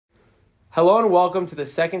Hello and welcome to the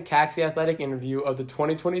second Caxy Athletic interview of the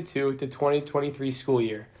 2022 to 2023 school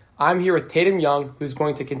year. I'm here with Tatum Young, who's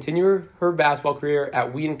going to continue her basketball career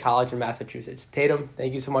at Wheaton College in Massachusetts. Tatum,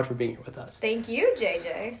 thank you so much for being here with us. Thank you,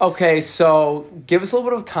 JJ. Okay, so give us a little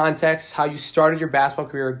bit of context how you started your basketball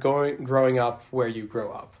career growing up where you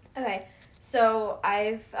grew up. Okay, so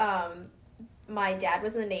my dad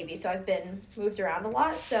was in the Navy, so I've been moved around a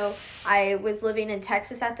lot. So I was living in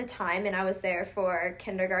Texas at the time, and I was there for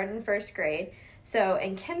kindergarten and first grade. So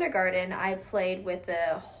in kindergarten, I played with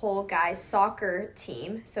the whole guys soccer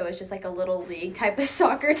team. So it's just like a little league type of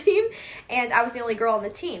soccer team, and I was the only girl on the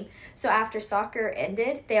team. So after soccer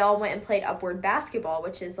ended, they all went and played upward basketball,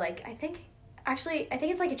 which is like, I think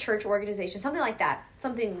it's like a church organization, something like that.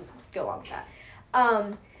 Something go along with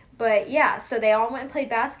that. But yeah, so they all went and played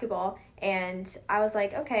basketball. And I was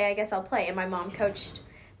like, okay, I guess I'll play. And my mom coached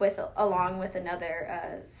along with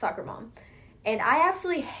another soccer mom. And I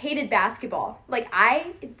absolutely hated basketball. Like,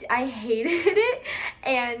 I hated it.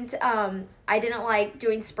 And I didn't like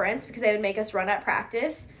doing sprints because they would make us run at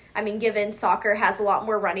practice. I mean, given soccer has a lot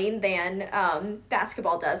more running than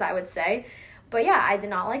basketball does, I would say. But yeah, I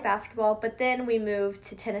did not like basketball. But then we moved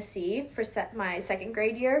to Tennessee for my second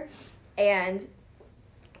grade year. And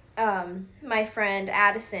my friend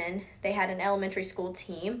Addison, they had an elementary school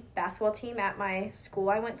basketball team at my school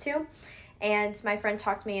I went to, and my friend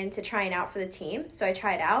talked me into trying out for the team, so I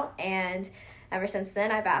tried out, and ever since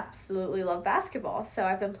then I've absolutely loved basketball. So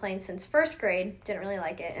I've been playing since first grade, didn't really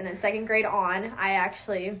like it, and then second grade on, I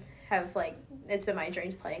actually have, it's been my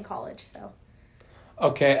dream to play in college, so.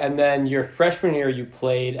 Okay, and then your freshman year, you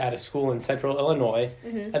played at a school in Central Illinois,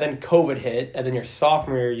 and then COVID hit, and then your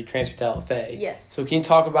sophomore year, you transferred to LFA. Yes. So can you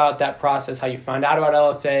talk about that process, how you found out about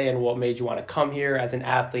LFA, and what made you want to come here as an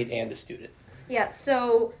athlete and a student? Yeah,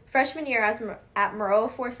 so freshman year, I was at Maroa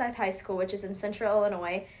Forsyth High School, which is in Central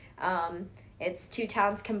Illinois. It's two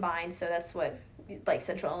towns combined, so that's what,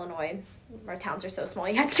 Central Illinois, our towns are so small,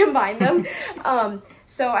 you have to combine them.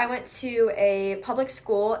 So I went to a public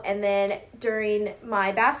school, and then during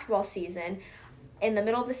my basketball season, in the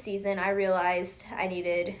middle of the season, I realized I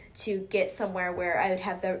needed to get somewhere where I would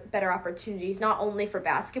have better opportunities, not only for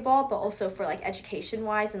basketball, but also for,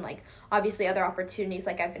 education-wise and, obviously other opportunities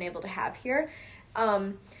I've been able to have here.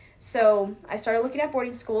 So I started looking at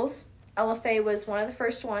boarding schools. LFA was one of the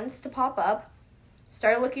first ones to pop up.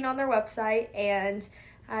 Started looking on their website, and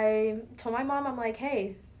I told my mom, I'm like,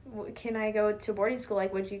 hey, can I go to boarding school?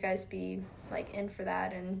 Would you guys be, in for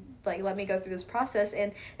that and, let me go through this process?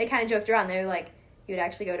 And they kind of joked around. They were like, you would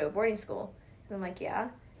actually go to a boarding school? And I'm like,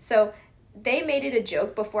 yeah. So they made it a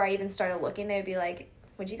joke before I even started looking. They would be like,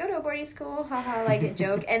 would you go to a boarding school? Haha, a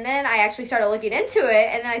joke. And then I actually started looking into it,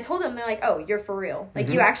 and then I told them, they're like, oh, you're for real.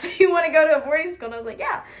 You actually want to go to a boarding school? And I was like,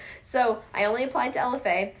 yeah. So I only applied to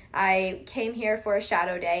LFA. I came here for a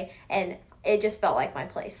shadow day, and it just felt like my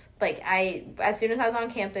place. As soon as I was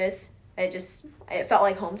on campus, it felt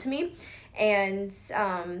like home to me. And,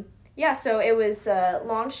 yeah, so it was a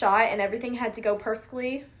long shot, and everything had to go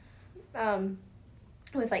perfectly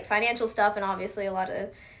with, financial stuff and obviously a lot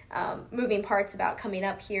of moving parts about coming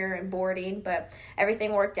up here and boarding. But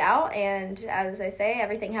everything worked out, and as I say,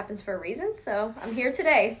 everything happens for a reason. So I'm here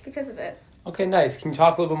today because of it. Okay, nice. Can you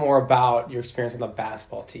talk a little bit more about your experience on the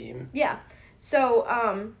basketball team? Yeah. So,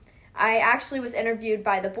 I actually was interviewed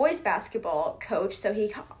by the boys basketball coach, so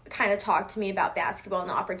he kind of talked to me about basketball and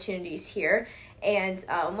the opportunities here. And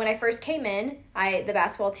when I first came in, the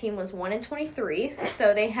basketball team was 1-23,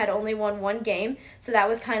 so they had only won one game. So that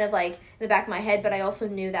was kind of in the back of my head, but I also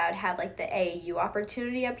knew that I'd have the AAU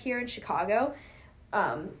opportunity up here in Chicago.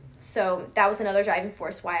 So that was another driving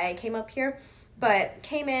force why I came up here. But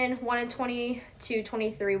came in 1-22,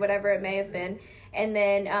 23, whatever it may have been. And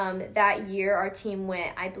then that year, our team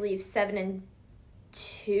went, I believe, 7-2,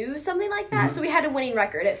 something like that. So we had a winning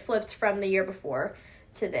record. It flipped from the year before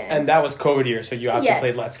to then. And that was COVID year, so you obviously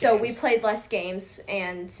played less games. So we played less games,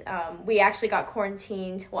 and we actually got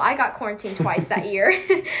quarantined. Well, I got quarantined twice that year.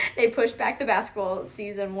 They pushed back the basketball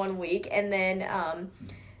season 1 week. And then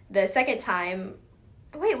the second time,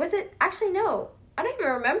 wait, was it? Actually, no. I don't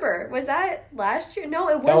even remember. Was that last year? No,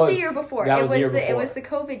 it was the year before. It was the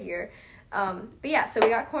COVID year. But yeah, so we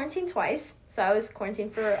got quarantined twice. So I was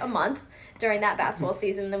quarantined for a month during that basketball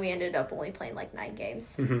season. Then we ended up only playing 9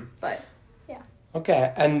 games. But yeah.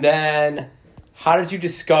 Okay, and then how did you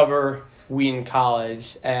discover Wheaton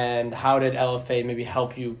College, and how did LFA maybe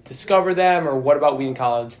help you discover them, or what about Wheaton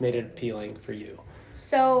College made it appealing for you?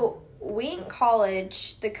 So Wheaton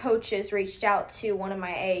College, the coaches reached out to one of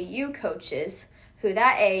my AAU coaches, who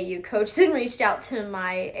that AAU coach then reached out to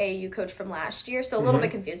my AAU coach from last year. So a little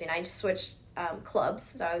bit confusing. I just switched clubs.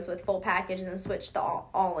 So I was with full package and then switched to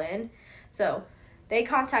all in. So they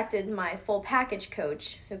contacted my full package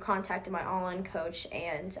coach, who contacted my all-in coach,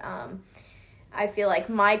 and I feel like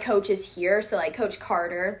my coach is here, so like Coach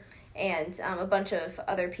Carter and a bunch of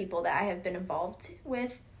other people that I have been involved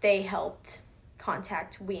with, they helped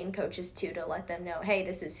contact Wheaton coaches too to let them know, hey,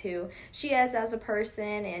 this is who she is as a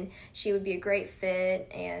person, and she would be a great fit.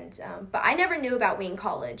 And but I never knew about Wheaton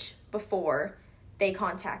College before they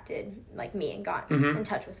contacted like me and got in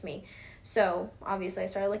touch with me. So obviously I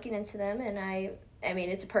started looking into them, and I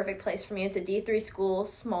mean, it's a perfect place for me. It's a D3 school,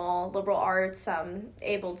 small, liberal arts. I'm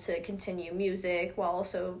able to continue music while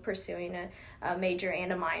also pursuing a major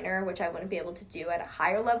and a minor, which I wouldn't be able to do at a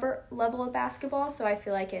higher level of basketball. So I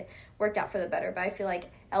feel like it worked out for the better. But I feel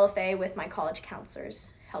like LFA with my college counselors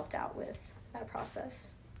helped out with that process.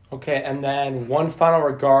 Okay, and then one final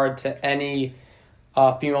regard to any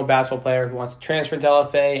female basketball player who wants to transfer into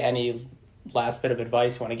LFA. Any last bit of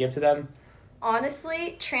advice you want to give to them?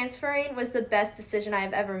 Honestly, transferring was the best decision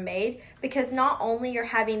I've ever made, because not only you're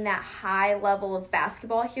having that high level of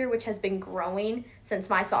basketball here, which has been growing since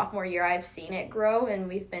my sophomore year. I've seen it grow, and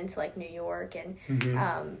we've been to like New York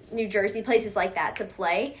and New Jersey, places like that to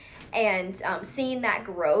play. And seeing that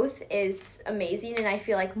growth is amazing, and I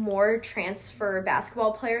feel like more transfer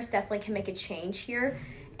basketball players definitely can make a change here.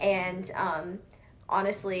 And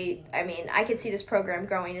honestly, I mean, I could see this program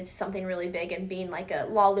growing into something really big and being like a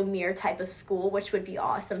La Lumiere type of school, which would be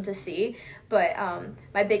awesome to see. But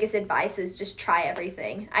my biggest advice is just try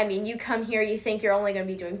everything. I mean, you come here, you think you're only going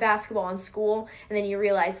to be doing basketball in school, and then you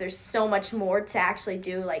realize there's so much more to actually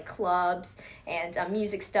do, like clubs and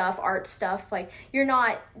music stuff, art stuff. Like, you're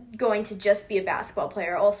not going to just be a basketball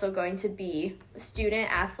player, you're also going to be a student,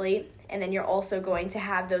 athlete, and then you're also going to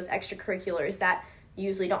have those extracurriculars that you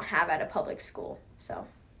usually don't have at a public school. So,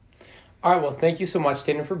 all right, well, thank you so much,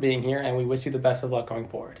 Tatum, for being here, and we wish you the best of luck going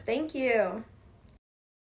forward. Thank you.